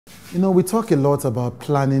You know, we talk a lot about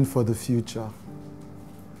planning for the future.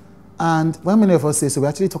 And when many of us say so, we're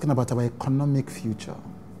actually talking about our economic future.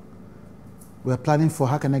 We're planning for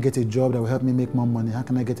how can I get a job that will help me make more money? How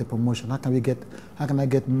can I get a promotion? How can I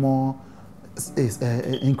get more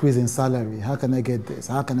increase in salary? How can I get this?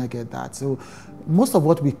 How can I get that? So most of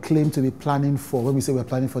what we claim to be planning for when we say we're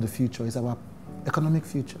planning for the future is our economic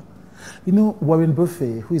future. You know, Warren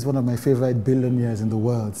Buffett, who is one of my favorite billionaires in the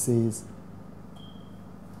world, says,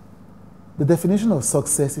 the definition of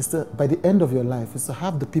success is to, by the end of your life, is to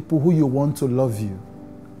have the people who you want to love you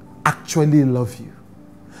actually love you.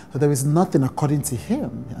 So there is nothing, according to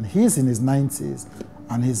him, and he's in his 90s,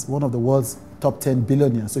 and he's one of the world's top 10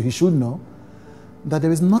 billionaires, so he should know that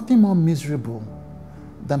there is nothing more miserable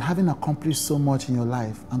than having accomplished so much in your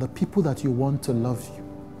life and the people that you want to love you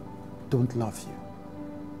don't love you.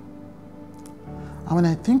 And when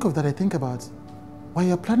I think of that, I think about, while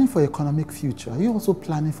you're planning for your economic future, are you also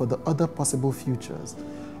planning for the other possible futures,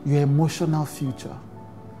 your emotional future?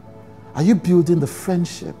 Are you building the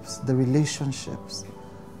friendships, the relationships?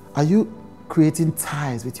 Are you creating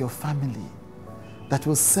ties with your family that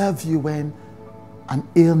will serve you when an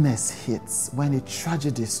illness hits, when a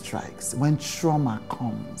tragedy strikes, when trauma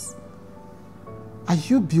comes? Are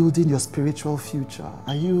you building your spiritual future?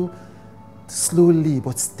 Are you slowly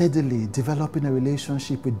but steadily developing a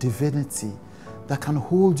relationship with divinity that can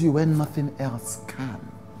hold you when nothing else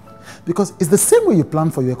can? Because it's the same way you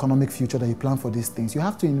plan for your economic future that you plan for these things. You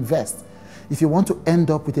have to invest. If you want to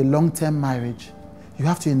end up with a long-term marriage, you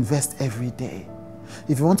have to invest every day.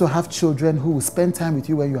 If you want to have children who will spend time with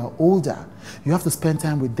you when you are older, you have to spend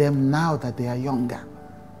time with them now that they are younger.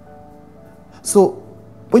 So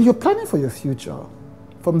when you're planning for your future,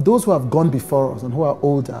 from those who have gone before us and who are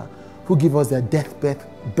older, who give us their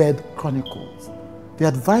deathbed chronicles, the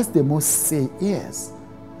advice they most say is,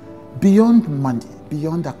 beyond money,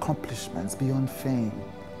 beyond accomplishments, beyond fame,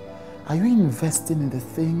 are you investing in the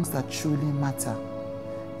things that truly matter?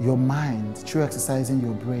 Your mind, through exercising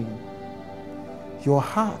your brain. Your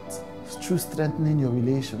heart, through strengthening your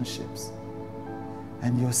relationships.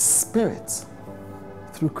 And your spirit,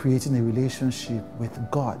 through creating a relationship with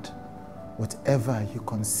God, whatever you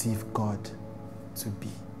conceive God to be.